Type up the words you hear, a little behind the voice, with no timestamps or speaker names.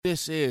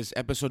This is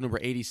episode number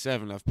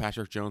 87 of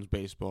Patrick Jones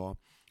Baseball.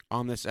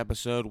 On this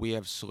episode, we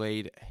have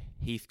Slade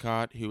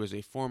Heathcott, who is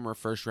a former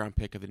first-round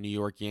pick of the New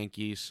York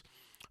Yankees.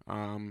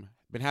 Been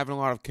having a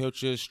lot of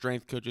coaches,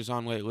 strength coaches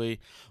on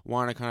lately.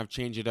 Want to kind of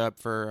change it up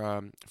for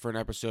an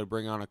episode,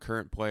 bring on a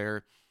current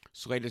player.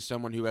 Slade is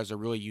someone who has a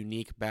really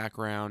unique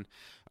background.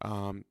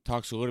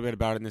 Talks a little bit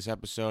about it in this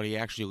episode. He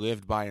actually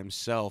lived by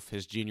himself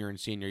his junior and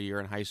senior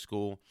year in high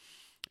school,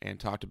 and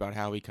talked about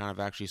how he kind of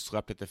actually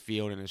slept at the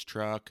field in his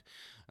truck.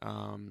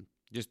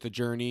 Just the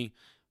journey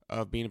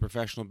of being a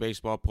professional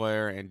baseball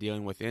player and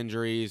dealing with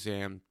injuries,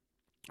 and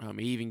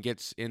he even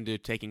gets into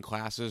taking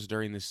classes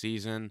during the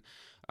season.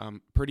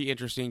 Pretty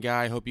interesting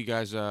guy. Hope you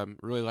guys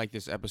really like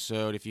this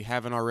episode. If you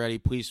haven't already,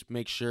 please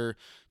make sure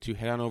to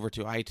head on over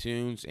to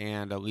iTunes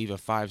and leave a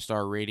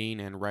 5-star rating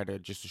and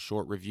write just a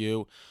short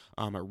review.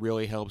 It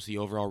really helps the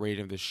overall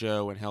rating of the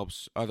show and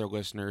helps other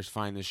listeners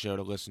find the show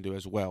to listen to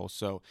as well.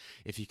 So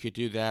if you could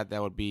do that,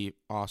 that would be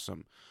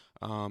awesome.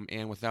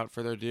 And without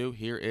further ado,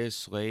 here is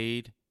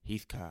Slade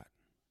Heathcott.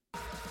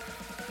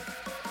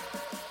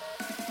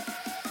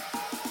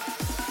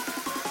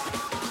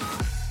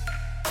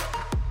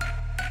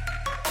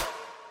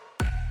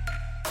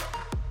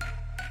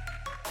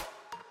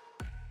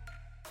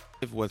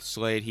 With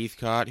Slade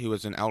Heathcott, who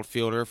is an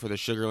outfielder for the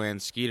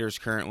Sugarland Skeeters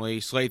currently.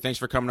 Slade, thanks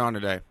for coming on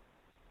today.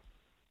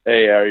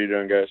 Hey, how are you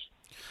doing,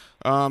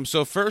 guys?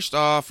 So first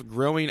off,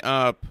 growing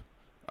up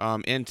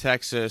in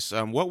Texas,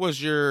 what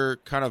was your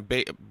kind of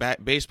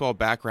baseball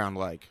background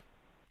like?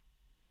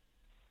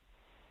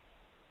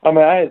 I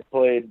mean, I had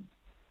played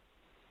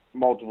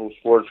multiple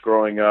sports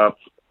growing up,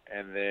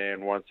 and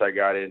then once I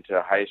got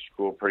into high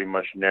school, pretty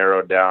much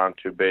narrowed down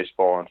to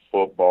baseball and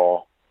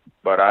football.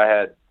 But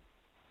I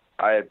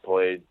had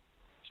played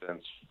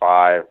since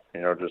 5,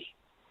 just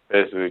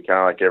basically kind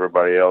of like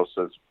everybody else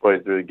that's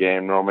played through the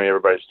game. Normally,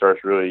 everybody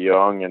starts really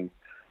young, and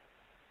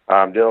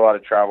did a lot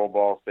of travel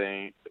ball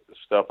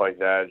stuff like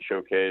that,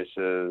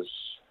 showcases.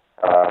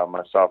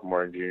 My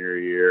sophomore and junior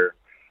year,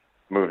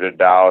 moved to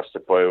Dallas to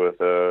play with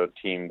a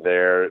team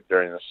there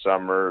during the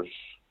summers.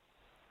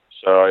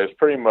 So it was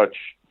pretty much,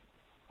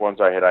 once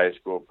I hit high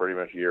school, pretty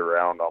much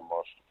year-round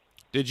almost.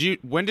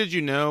 When did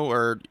you know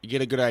or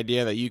get a good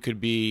idea that you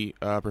could be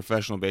a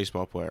professional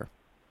baseball player?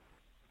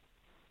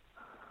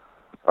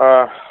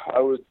 I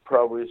would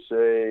probably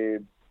say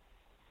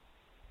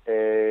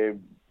a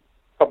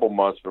couple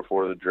months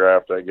before the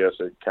draft, I guess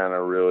it kind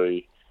of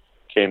really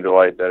came to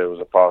light that it was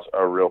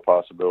a real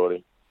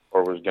possibility,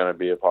 or was going to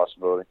be a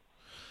possibility.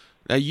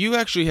 Now, you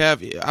actually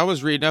have, I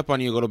was reading up on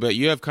you a little bit,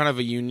 you have kind of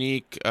a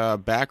unique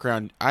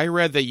background. I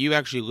read that you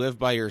actually lived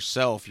by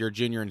yourself your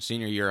junior and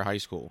senior year of high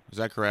school. Is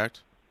that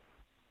correct?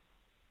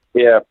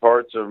 Yeah,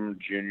 parts of them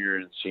junior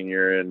and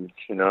senior, and,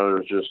 there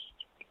was just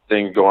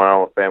things going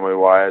on with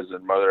family-wise,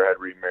 and mother had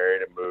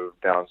remarried and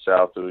moved down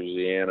south to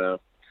Louisiana,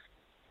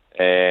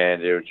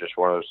 and it was just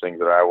one of those things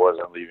that I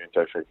wasn't leaving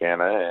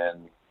Texarkana,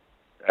 and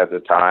at the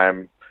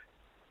time,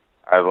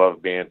 I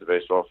loved being at the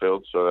baseball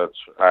field, so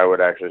I would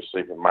actually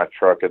sleep in my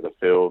truck at the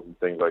field and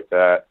things like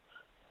that.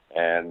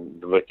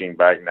 And looking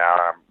back now,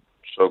 I'm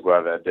so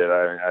glad that I did.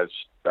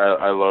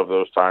 I love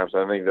those times.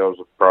 I think those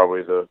were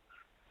probably the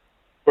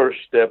first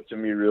step to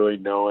me really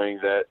knowing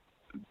that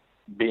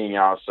being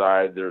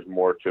outside, there's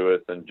more to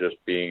it than just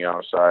being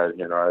outside.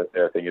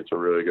 I think it's a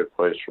really good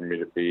place for me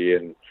to be,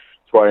 and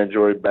that's why I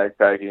enjoy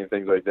backpacking and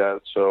things like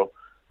that. So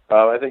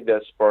I think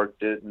that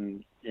sparked it,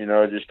 and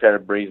it just kind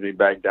of brings me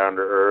back down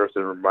to earth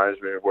and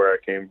reminds me of where I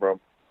came from.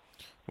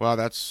 Wow,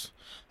 that's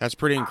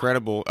pretty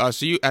incredible.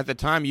 So you, at the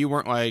time, you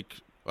weren't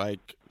like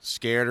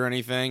scared or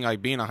anything.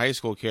 Like being a high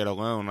school kid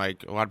alone,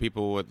 like a lot of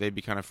people they'd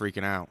be kind of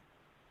freaking out.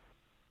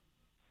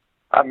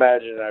 I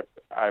imagine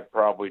I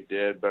probably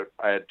did, but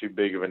I had too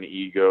big of an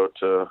ego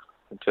to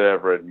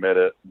ever admit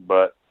it.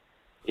 But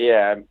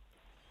yeah,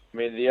 I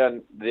mean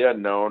the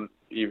unknown,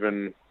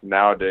 even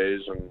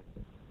nowadays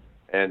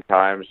and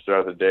times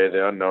throughout the day,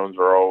 the unknowns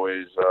are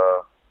always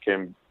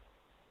can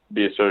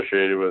be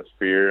associated with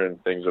fear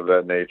and things of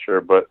that nature.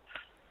 But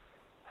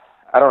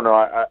I don't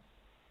know.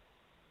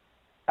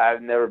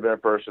 I've never been a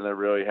person that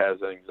really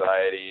has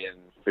anxiety and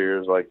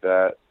fears like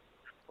that.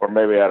 Or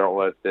maybe I don't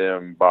let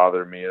them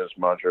bother me as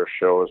much or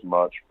show as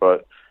much.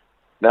 But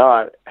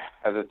no,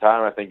 at the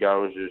time, I think I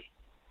was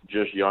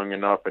just young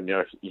enough and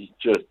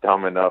just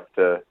dumb enough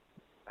to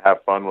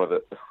have fun with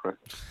it.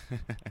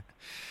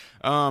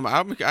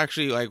 I'm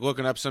actually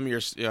looking up some of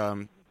your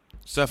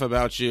stuff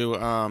about you.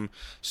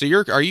 So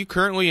are you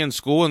currently in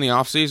school in the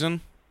off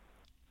season?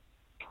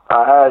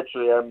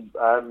 Actually,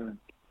 I'm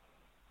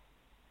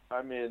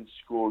in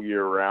school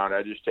year round.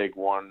 I just take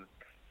one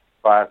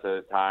class at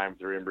a time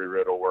through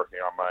Embry-Riddle, working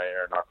on my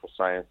aeronautical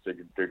science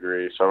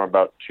degree. So I'm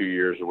about 2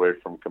 years away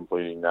from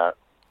completing that.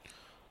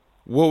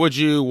 What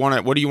do you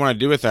want to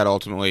do with that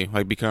ultimately?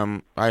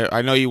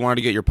 I know you wanted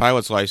to get your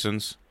pilot's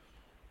license.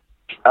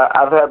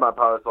 I've had my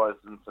pilot's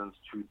license since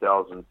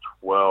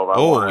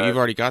 2012. You've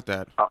already got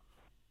that.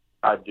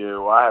 I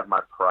do. I have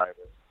my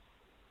private.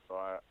 So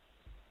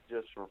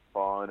just for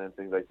fun and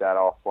things like that,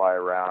 I'll fly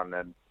around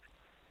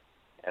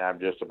and I'm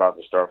just about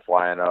to start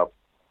flying up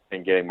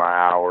and getting my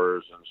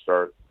hours and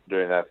start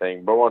doing that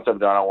thing. But once I'm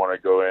done, I want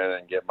to go in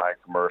and get my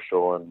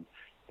commercial and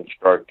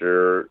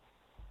instructor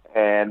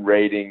and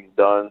ratings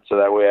done, so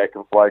that way I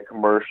can fly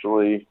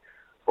commercially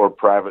or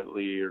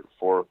privately or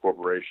for a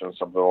corporation,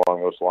 something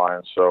along those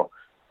lines. So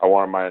I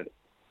wanted my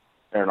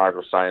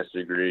aeronautical science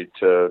degree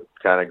to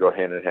kind of go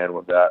hand in hand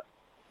with that.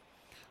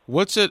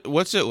 What's it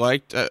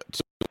like to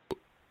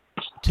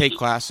take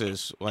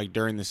classes like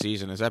during the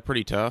season? Is that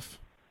pretty tough?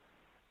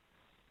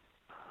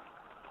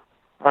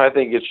 I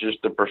think it's just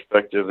the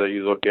perspective that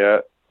you look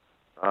at.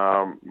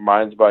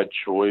 Mine's by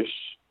choice.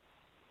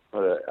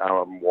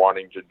 I'm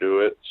wanting to do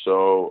it,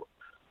 so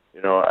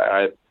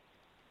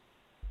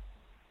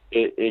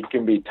it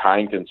can be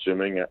time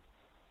consuming,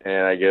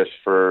 and I guess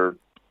for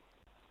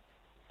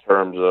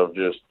terms of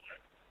just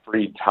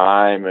free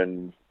time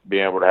and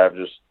being able to have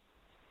just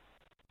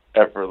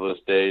effortless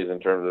days in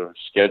terms of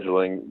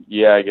scheduling,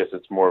 yeah, I guess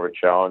it's more of a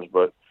challenge,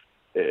 but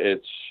I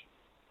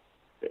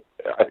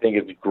think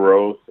it's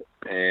growth,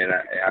 and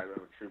I'm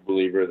a true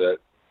believer that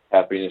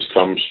happiness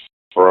comes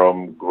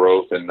from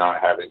growth and not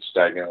having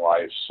stagnant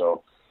life.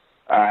 So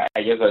I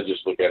guess I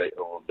just look at it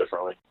a little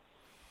differently.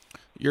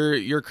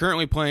 You're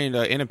currently playing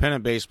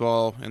independent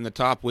baseball in the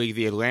top league,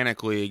 the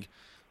Atlantic League.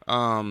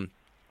 I've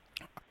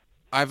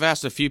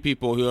asked a few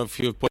people who have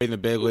played in the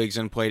big leagues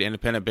and played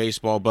independent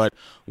baseball, but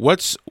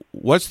what's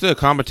the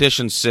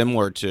competition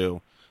similar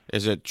to?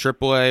 Is it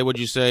AAA, would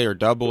you say, or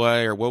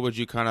AA, or what would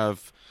you kind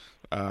of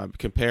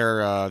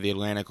compare the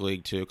Atlantic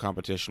League to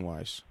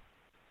competition-wise?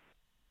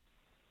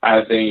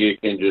 I think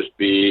it can just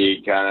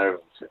be kind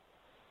of,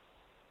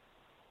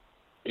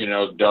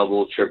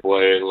 double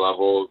AAA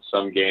level.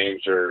 Some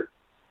games are,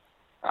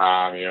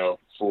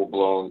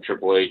 full-blown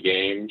AAA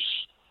games.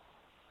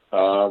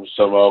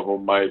 Some of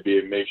them might be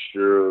a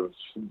mixture of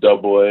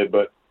AA,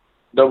 but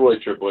AA,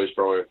 AAA is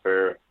probably a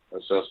fair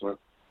assessment,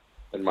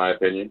 in my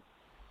opinion.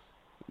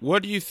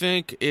 What do you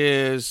think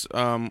is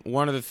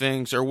one of the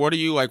things, or what do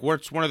you like?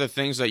 What's one of the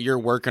things that you're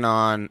working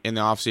on in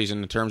the off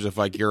season in terms of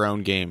like your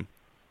own game?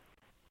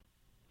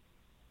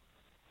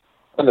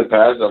 In the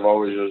past, I've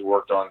always just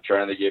worked on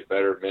trying to get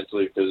better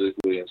mentally,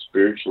 physically, and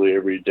spiritually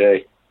every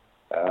day.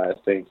 I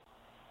think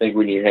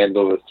when you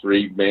handle the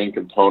three main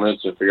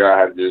components and figure out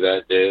how to do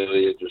that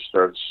daily, it just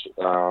starts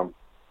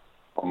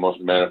almost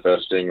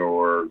manifesting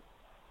or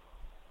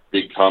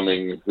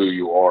becoming who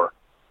you are.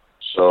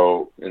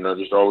 So,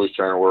 just always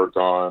trying to work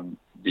on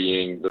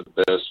being the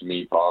best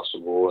me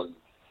possible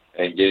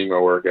and getting my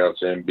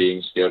workouts in,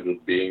 being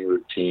scheduled, being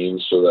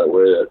routine, so that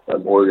way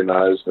I'm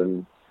organized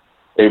and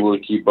able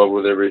to keep up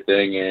with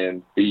everything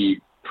and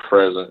be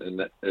present in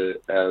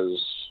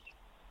as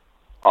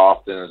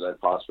often as I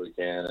possibly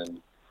can. And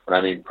when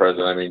I mean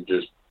present, I mean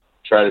just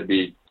try to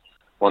be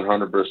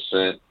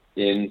 100%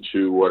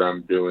 into what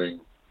I'm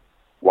doing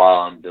while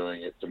I'm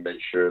doing it to make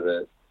sure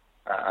that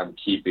I'm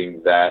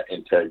keeping that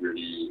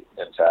integrity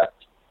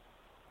intact.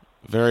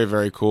 Very,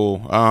 very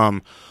cool.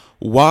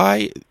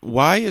 Why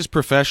is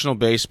professional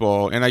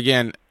baseball? And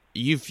again,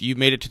 you've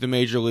made it to the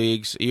major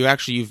leagues. Your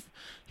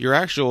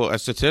actual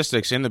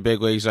statistics in the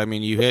big leagues. I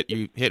mean, you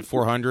hit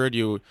 400.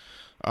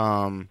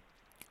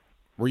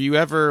 Were you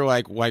ever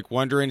like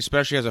wondering,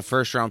 especially as a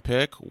first round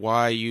pick,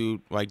 why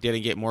you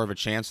didn't get more of a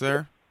chance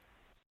there?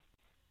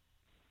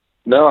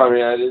 No, I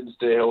mean, I didn't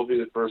stay healthy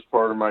the first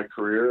part of my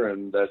career,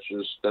 and that's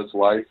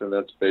life, and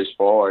that's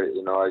baseball.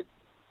 I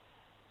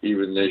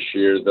even this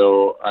year,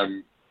 though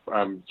I'm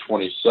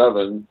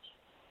 27,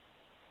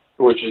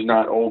 which is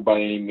not old by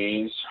any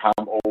means.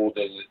 I'm old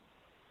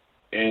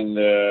in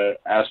the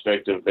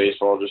aspect of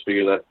baseball just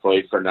because I've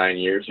played for 9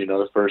 years.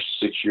 The first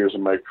 6 years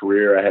of my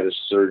career, I had a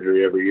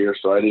surgery every year,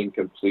 so I didn't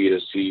complete a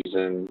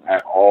season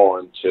at all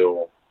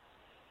until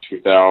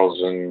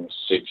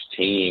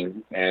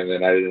 2016, and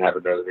then I didn't have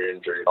another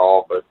injury at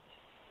all, but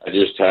I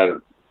just had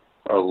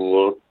a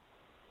look.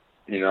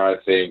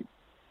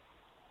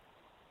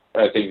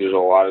 I think there's a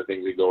lot of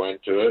things that go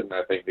into it, and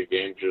I think the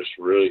game's just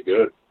really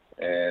good.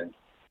 And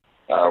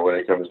when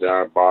it comes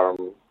down to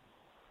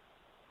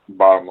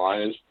bottom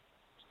line is,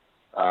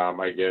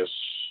 I guess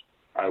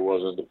I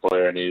wasn't the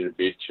player I needed to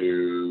be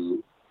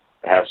to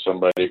have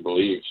somebody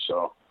believe.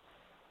 So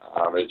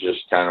it's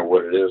just kind of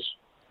what it is.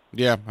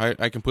 Yeah,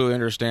 I completely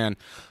understand.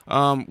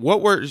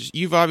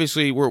 You've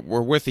obviously were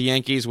with the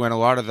Yankees when a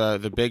lot of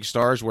the big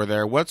stars were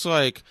there. What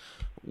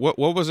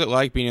was it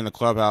like being in the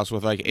clubhouse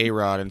with like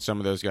A-Rod and some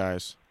of those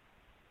guys?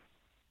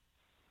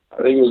 I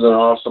think it was an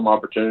awesome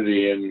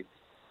opportunity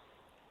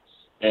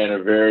and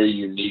a very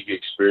unique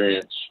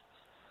experience.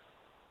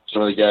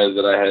 Some of the guys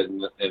that I had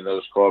in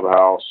those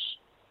clubhouse,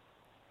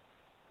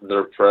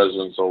 their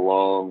presence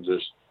alone,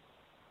 just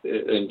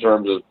in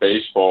terms of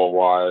baseball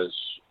wise,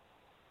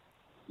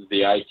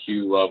 the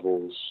IQ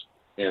levels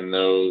in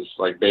those,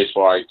 like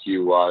baseball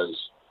IQ wise,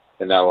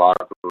 in that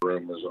locker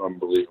room was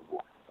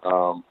unbelievable.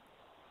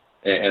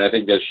 And I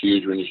think that's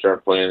huge when you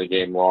start playing the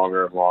game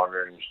longer and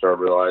longer, and you start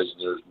realizing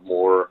there's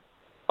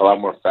a lot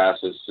more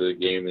facets to the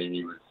game than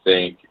you would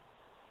think.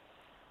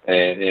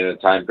 and in a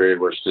time period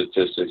where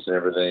statistics and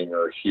everything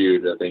are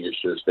huge, I think it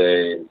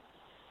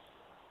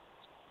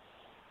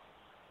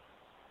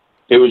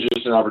was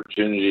just an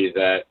opportunity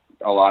that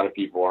a lot of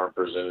people aren't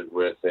presented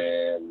with,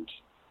 and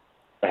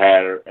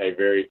had a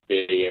very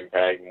big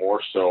impact,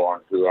 more so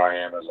on who I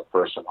am as a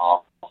person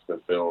off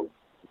the field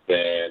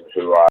than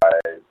who I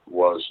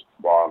was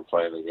while I'm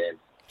playing the game.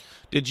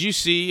 Did you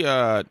see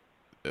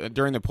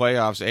during the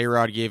playoffs,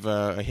 A-Rod gave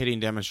a hitting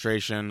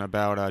demonstration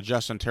about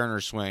Justin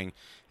Turner's swing,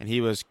 and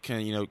he was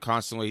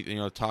constantly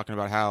talking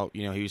about how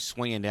he was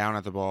swinging down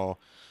at the ball.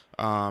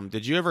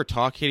 Did you ever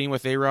talk hitting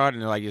with A-Rod,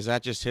 and is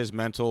that just his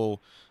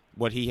mental,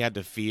 what he had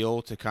to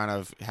feel to kind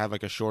of have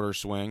like a shorter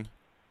swing?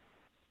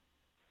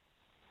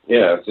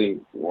 Yeah, I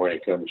think when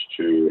it comes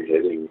to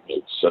hitting,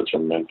 it's such a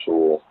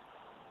mental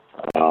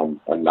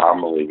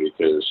anomaly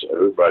because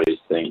everybody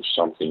thinks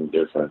something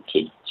different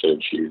to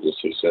achieve the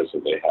success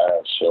that they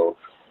have. So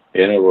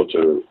being able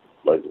to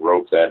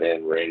rope that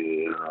in, rein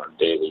it in on a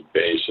daily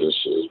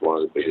basis is one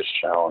of the biggest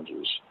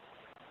challenges.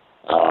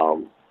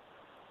 And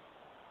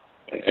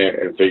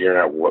figuring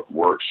out what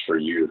works for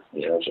you.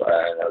 So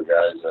I know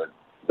guys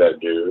that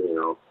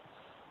do,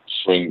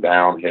 swing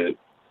down, hit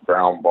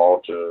ground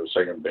ball to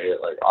second base,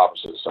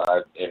 opposite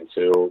side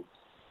infield.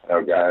 I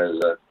know guys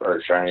that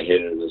are trying to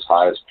hit it as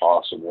high as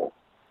possible.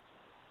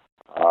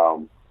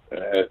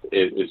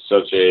 It's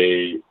such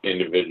a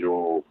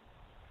individual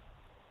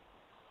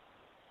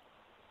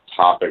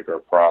topic or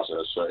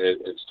process, so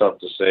it's tough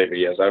to say. But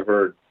yes, I've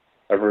heard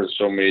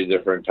so many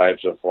different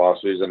types of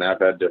philosophies, and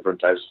I've had different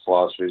types of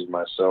philosophies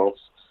myself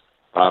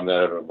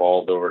that have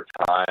evolved over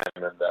time,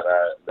 and that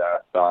I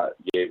thought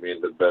gave me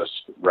the best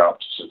route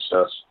to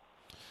success.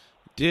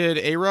 Did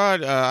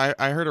A-Rod?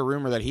 I heard a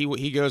rumor that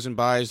he goes and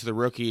buys the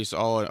rookies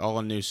all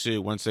a new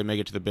suit once they make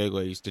it to the big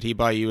leagues. Did he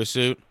buy you a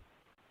suit?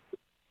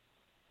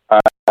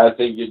 I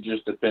think it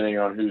just depending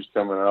on who's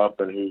coming up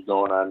and who's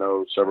going. I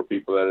know several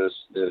people that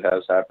it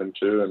has happened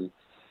to, and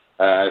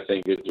I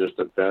think it just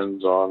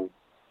depends on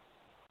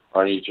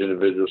each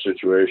individual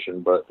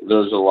situation. But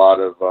there's a lot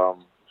of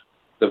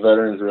the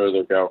veterans really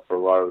look out for a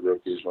lot of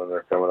rookies when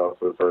they're coming up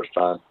for the first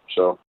time.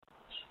 So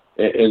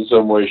in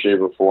some way,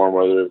 shape, or form,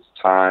 whether it's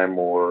time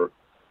or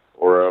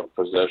a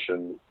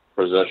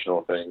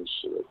possessional things,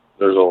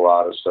 there's a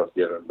lot of stuff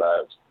given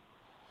back.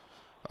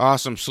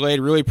 Awesome, Slade.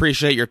 Really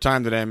appreciate your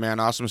time today, man.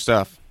 Awesome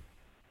stuff.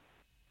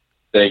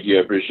 Thank you.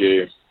 I appreciate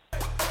you.